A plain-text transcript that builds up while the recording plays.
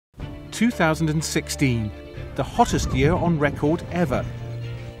2016, the hottest year on record ever.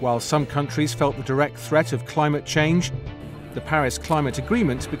 While some countries felt the direct threat of climate change, the Paris Climate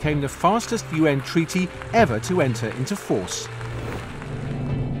Agreement became the fastest UN treaty ever to enter into force.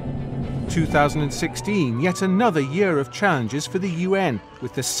 2016, yet another year of challenges for the UN,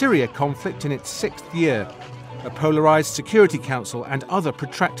 with the Syria conflict in its 6th year, a polarized Security Council and other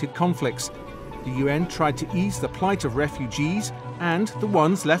protracted conflicts. The UN tried to ease the plight of refugees and the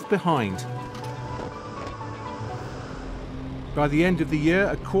ones left behind. By the end of the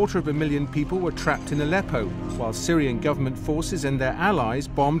year, 250,000 people were trapped in Aleppo, while Syrian government forces and their allies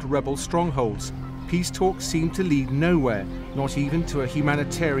bombed rebel strongholds. Peace talks seemed to lead nowhere, not even to a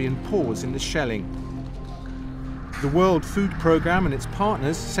humanitarian pause in the shelling. The World Food Programme and its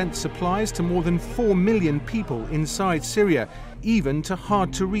partners sent supplies to more than 4 million people inside Syria, even to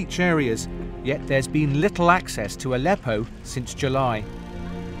hard-to-reach areas. Yet there's been little access to Aleppo since July.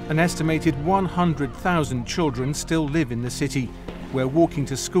 An estimated 100,000 children still live in the city, where walking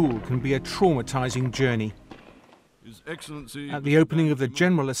to school can be a traumatizing journey. At the opening of the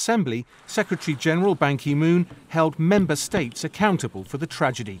General Assembly, Secretary-General Ban Ki-moon held member states accountable for the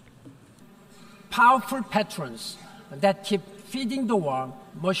tragedy. Powerful patrons that keep feeding the war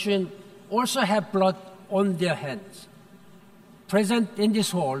machine also have blood on their hands. Present in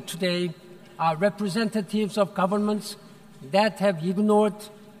this hall today are representatives of governments that have ignored,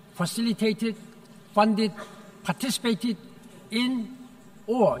 facilitated, funded, participated in,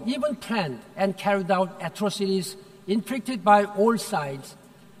 or even planned and carried out atrocities inflicted by all sides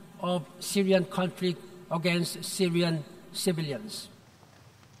of Syrian conflict against Syrian civilians.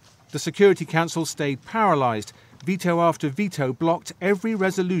 The Security Council stayed paralyzed. Veto after veto blocked every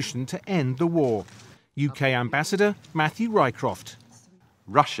resolution to end the war. UK Ambassador Matthew Rycroft.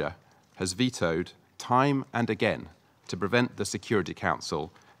 Russia has vetoed time and again to prevent the Security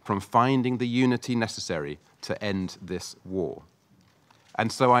Council from finding the unity necessary to end this war.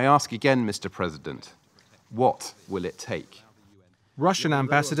 And so I ask again, Mr. President, what will it take? Russian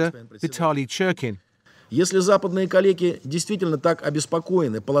Ambassador Vitaly Churkin. Если западные коллеги действительно так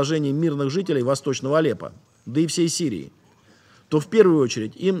обеспокоены положением мирных жителей Восточного Алеппо, да и всей Сирии, то в первую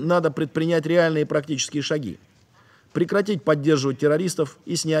очередь им надо предпринять реальные практические шаги, прекратить поддерживать террористов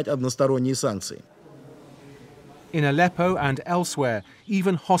и снять односторонние санкции. In Aleppo and elsewhere,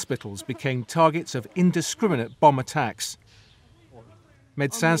 even hospitals became targets of indiscriminate bomb attacks.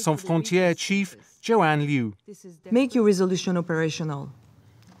 Médecins Sans Frontières chief Joanne Liu. Make your resolution operational.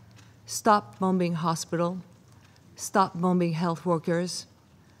 Stop bombing hospitals. Stop bombing health workers.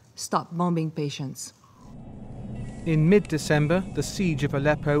 Stop bombing patients. In mid-December, the siege of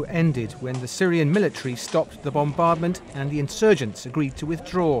Aleppo ended when the Syrian military stopped the bombardment and the insurgents agreed to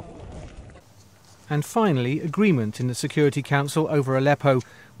withdraw. And finally, agreement in the Security Council over Aleppo,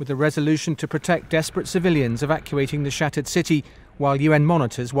 with a resolution to protect desperate civilians evacuating the shattered city while UN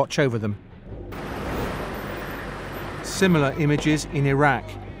monitors watch over them. Similar images in Iraq.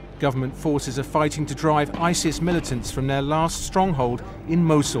 Government forces are fighting to drive ISIS militants from their last stronghold in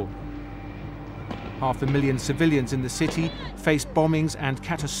Mosul. 500,000 civilians in the city faced bombings and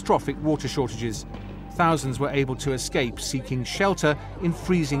catastrophic water shortages. Thousands were able to escape, seeking shelter in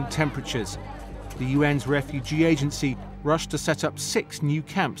freezing temperatures. The UN's refugee agency rushed to set up 6 new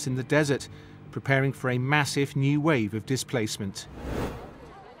camps in the desert, preparing for a massive new wave of displacement.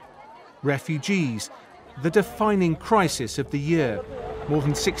 Refugees, the defining crisis of the year. More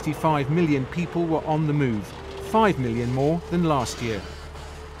than 65 million people were on the move, 5 million more than last year.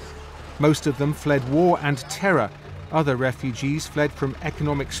 Most of them fled war and terror. Other refugees fled from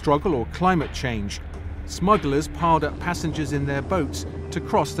economic struggle or climate change. Smugglers piled up passengers in their boats to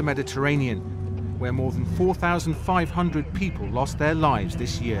cross the Mediterranean, where more than 4,500 people lost their lives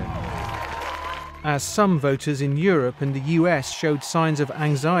this year. As some voters in Europe and the US showed signs of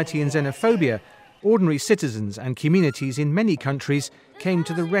anxiety and xenophobia, ordinary citizens and communities in many countries came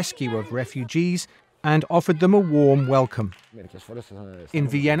to the rescue of refugees and offered them a warm welcome. In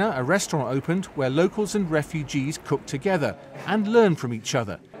Vienna, a restaurant opened where locals and refugees cooked together and learned from each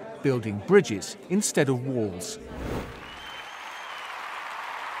other, building bridges instead of walls.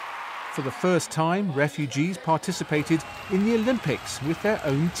 For the first time, refugees participated in the Olympics with their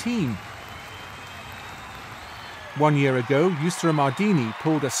own team. 1 year ago, Yusra Mardini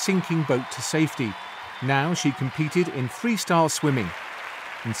pulled a sinking boat to safety. Now she competed in freestyle swimming.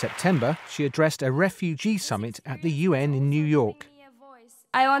 In September, she addressed a refugee summit at the UN in New York.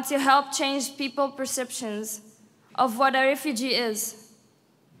 I want to help change people's perceptions of what a refugee is.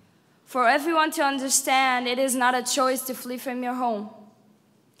 For everyone to understand it is not a choice to flee from your home,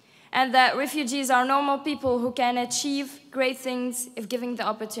 and that refugees are normal people who can achieve great things if given the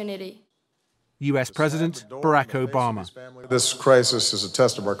opportunity. US President Barack Obama. This crisis is a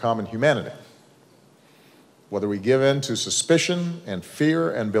test of our common humanity. Whether we give in to suspicion and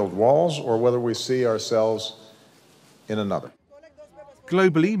fear and build walls, or whether we see ourselves in another.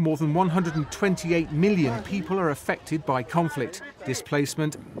 Globally, more than 128 million people are affected by conflict,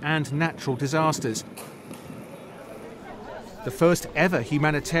 displacement, and natural disasters. The first ever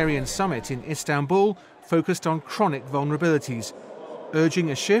humanitarian summit in Istanbul focused on chronic vulnerabilities,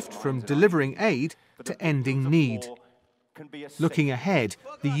 urging a shift from delivering aid to ending need. Looking ahead,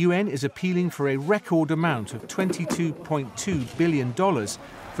 the UN is appealing for a record amount of $22.2 billion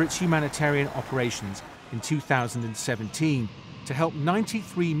for its humanitarian operations in 2017 to help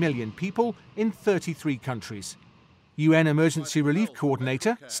 93 million people in 33 countries. UN Emergency Relief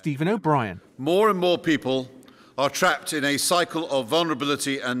Coordinator Stephen O'Brien. More and more people are trapped in a cycle of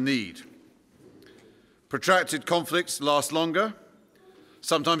vulnerability and need. Protracted conflicts last longer,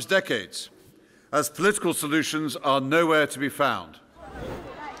 sometimes decades, as political solutions are nowhere to be found.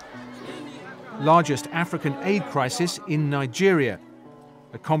 Largest African aid crisis in Nigeria.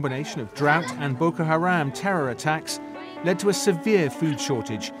 A combination of drought and Boko Haram terror attacks led to a severe food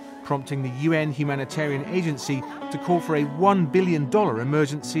shortage, prompting the UN Humanitarian Agency to call for a $1 billion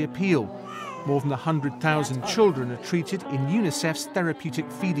emergency appeal. More than 100,000 children are treated in UNICEF's therapeutic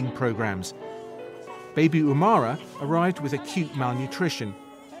feeding programs. Baby Umara arrived with acute malnutrition.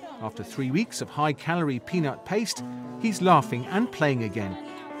 After 3 weeks of high-calorie peanut paste, he's laughing and playing again.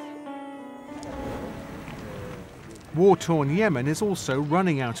 War-torn Yemen is also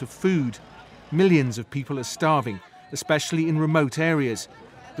running out of food. Millions of people are starving, especially in remote areas.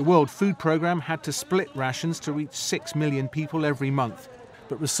 The World Food Programme had to split rations to reach 6 million people every month,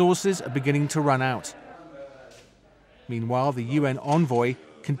 but resources are beginning to run out. Meanwhile, the UN envoy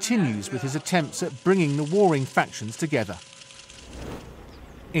continues with his attempts at bringing the warring factions together.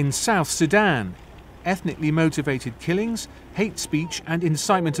 In South Sudan, ethnically motivated killings, hate speech and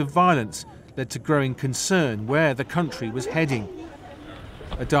incitement of violence led to growing concern where the country was heading.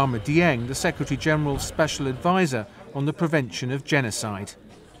 Adama Dieng, the Secretary-General's Special Advisor on the Prevention of Genocide.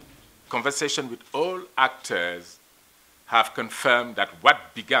 Conversation with all actors have confirmed that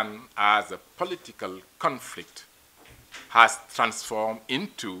what began as a political conflict has transformed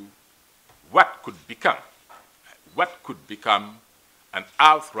into what could become an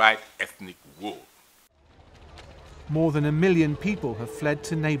outright ethnic war. More than 1 million people have fled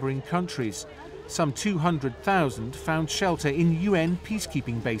to neighbouring countries. Some 200,000 found shelter in UN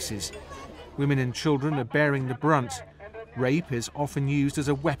peacekeeping bases. Women and children are bearing the brunt. Rape is often used as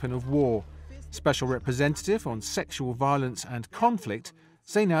a weapon of war. Special Representative on Sexual Violence and Conflict,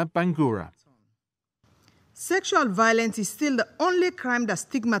 Zainab Bangura. Sexual violence is still the only crime that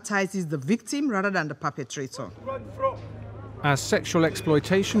stigmatizes the victim rather than the perpetrator. As sexual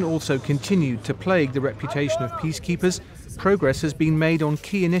exploitation also continued to plague the reputation of peacekeepers, progress has been made on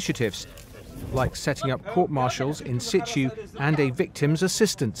key initiatives, like setting up court-martials in situ and a victims'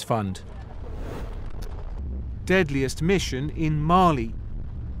 assistance fund. Deadliest mission in Mali.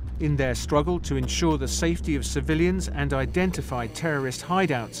 In their struggle to ensure the safety of civilians and identify terrorist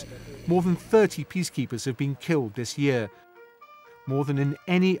hideouts, more than 30 peacekeepers have been killed this year, more than in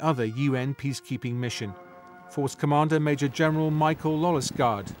any other UN peacekeeping mission. Force Commander Major General Michael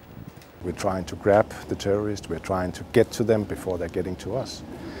Lollesgaard. We're trying to grab the terrorists, we're trying to get to them before they're getting to us.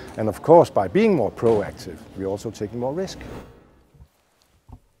 And of course, by being more proactive, we're also taking more risk.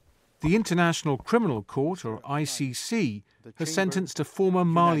 The International Criminal Court, or ICC, has sentenced a former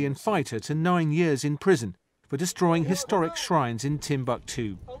Malian fighter to 9 years in prison for destroying historic shrines in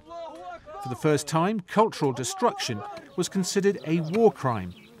Timbuktu. For the first time, cultural destruction was considered a war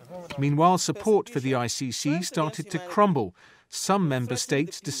crime. Meanwhile, support for the ICC started to crumble. Some member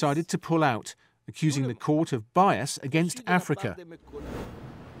states decided to pull out, accusing the court of bias against Africa.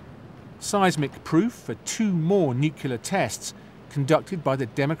 Seismic proof for 2 more nuclear tests conducted by the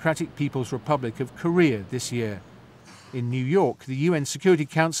Democratic People's Republic of Korea this year. In New York, the UN Security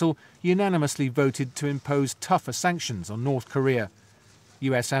Council unanimously voted to impose tougher sanctions on North Korea.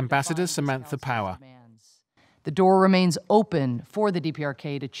 US Ambassador Samantha Power. The door remains open for the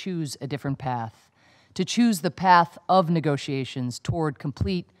DPRK to choose a different path, to choose the path of negotiations toward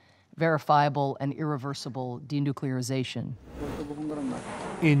complete, verifiable, and irreversible denuclearization.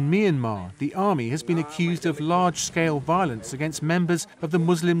 In Myanmar, the army has been accused of large-scale violence against members of the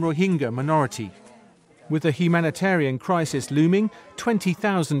Muslim Rohingya minority. With a humanitarian crisis looming,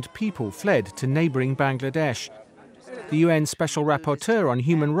 20,000 people fled to neighbouring Bangladesh. The UN Special Rapporteur on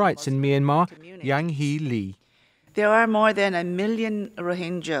Human Rights in Myanmar, Yang Hee Lee. There are more than 1 million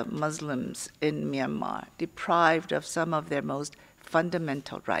Rohingya Muslims in Myanmar, deprived of some of their most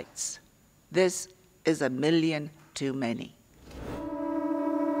fundamental rights. This is a million too many.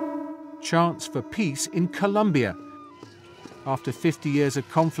 Chants for peace in Colombia. After 50 years of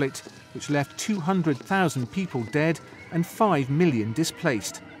conflict, which left 200,000 people dead and 5 million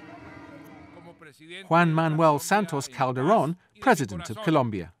displaced. Juan Manuel Santos Calderón, president of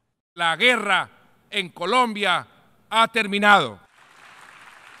Colombia. La guerra en Colombia ha terminado.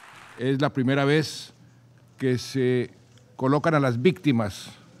 Es la primera vez que se colocan a las víctimas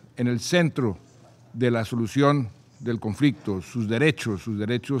en el centro de la solución del conflicto, sus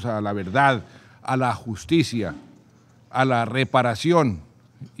derechos a la verdad, a la justicia, a la reparación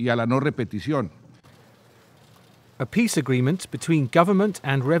y a la no repetición. A peace agreement between government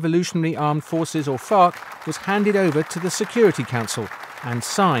and Revolutionary Armed Forces, or FARC, was handed over to the Security Council and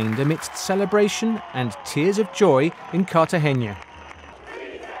signed amidst celebration and tears of joy in Cartagena.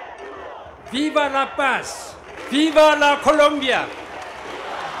 Viva la paz! Viva la Colombia!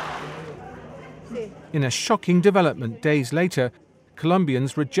 In a shocking development days later,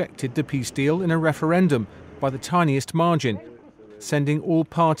 Colombians rejected the peace deal in a referendum by the tiniest margin, sending all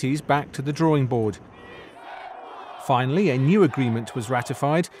parties back to the drawing board. Finally, a new agreement was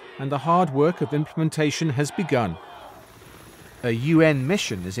ratified and the hard work of implementation has begun. A UN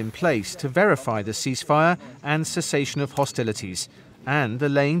mission is in place to verify the ceasefire and cessation of hostilities and the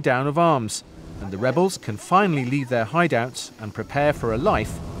laying down of arms, and the rebels can finally leave their hideouts and prepare for a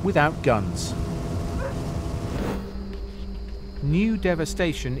life without guns. New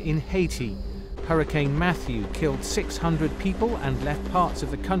devastation in Haiti. Hurricane Matthew killed 600 people and left parts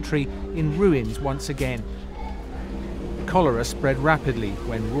of the country in ruins once again. Cholera spread rapidly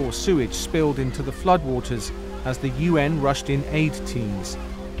when raw sewage spilled into the floodwaters as the UN rushed in aid teams.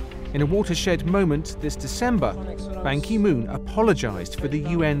 In a watershed moment this December, Ban Ki-moon apologized for the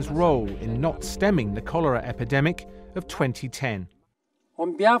UN's role in not stemming the cholera epidemic of 2010.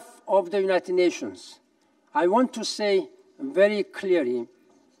 On behalf of the United Nations, I want to say very clearly,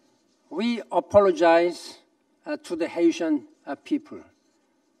 we apologize to the Haitian people.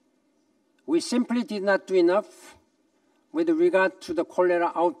 We simply did not do enough with regard to the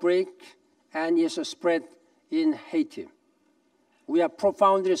cholera outbreak and its spread in Haiti. We are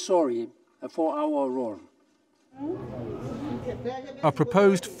profoundly sorry for our role. A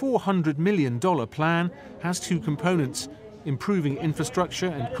proposed $400 million plan has two components: improving infrastructure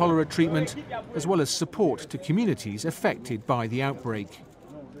and cholera treatment, as well as support to communities affected by the outbreak.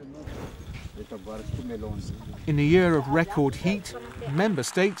 In a year of record heat, member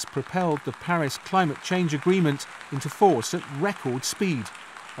states propelled the Paris Climate Change Agreement into force at record speed.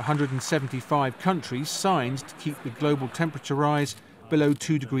 175 countries signed to keep the global temperature rise below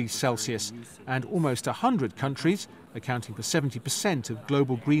 2 degrees Celsius, and almost 100 countries, accounting for 70% of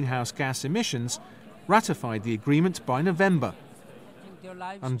global greenhouse gas emissions, ratified the agreement by November.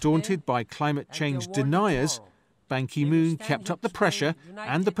 Undaunted by climate change deniers, Ban Ki-moon kept up the pressure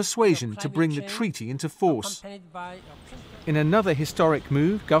and the persuasion to bring the treaty into force. In another historic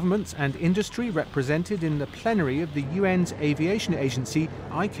move, governments and industry represented in the plenary of the UN's aviation agency,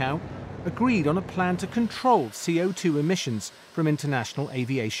 ICAO, agreed on a plan to control CO2 emissions from international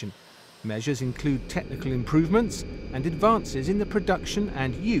aviation. Measures include technical improvements and advances in the production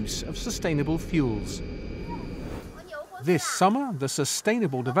and use of sustainable fuels. This summer, the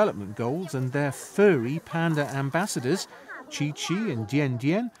Sustainable Development Goals and their furry panda ambassadors, Chi-Chi and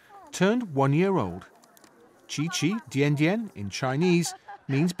Dian-Dian, turned 1 year old. Chi-Chi, Dian-Dian in Chinese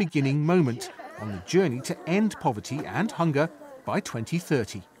means beginning moment on the journey to end poverty and hunger by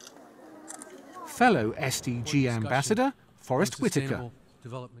 2030. Fellow SDG ambassador, Forrest Whitaker.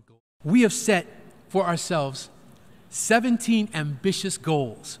 We have set for ourselves 17 ambitious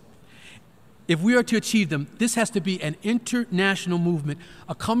goals. If we are to achieve them, this has to be an international movement,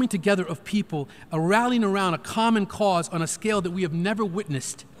 a coming together of people, a rallying around a common cause on a scale that we have never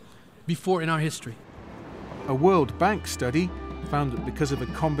witnessed before in our history. A World Bank study found that because of a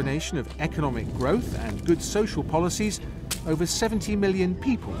combination of economic growth and good social policies, over 70 million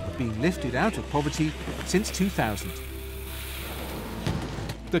people have been lifted out of poverty since 2000.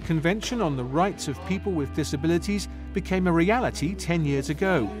 The Convention on the Rights of People with Disabilities became a reality 10 years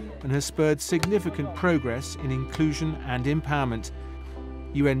ago and has spurred significant progress in inclusion and empowerment.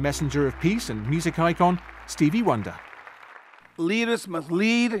 UN Messenger of Peace and music icon Stevie Wonder. Leaders must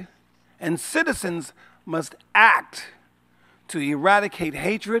lead and citizens must act to eradicate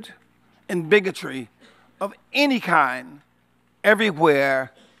hatred and bigotry of any kind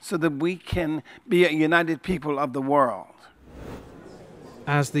everywhere so that we can be a united people of the world.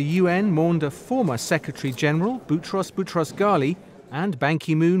 As the UN mourned a former Secretary General, Boutros Boutros-Ghali, and Ban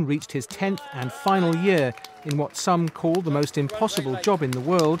Ki-moon reached his 10th and final year in what some call the most impossible job in the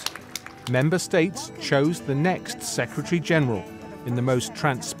world, Member states chose the next Secretary-General in the most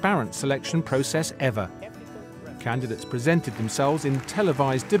transparent selection process ever. Candidates presented themselves in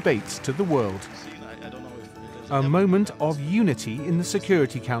televised debates to the world. A moment of unity in the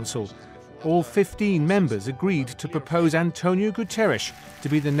Security Council. All 15 members agreed to propose Antonio Guterres to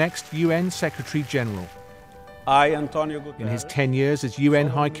be the next UN Secretary-General. In his 10 years as UN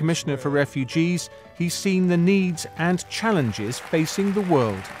High Commissioner for Refugees, he's seen the needs and challenges facing the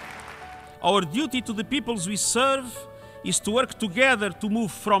world. Our duty to the peoples we serve is to work together to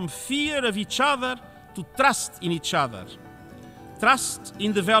move from fear of each other to trust in each other. Trust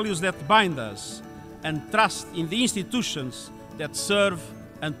in the values that bind us, and trust in the institutions that serve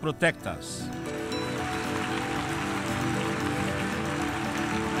and protect us.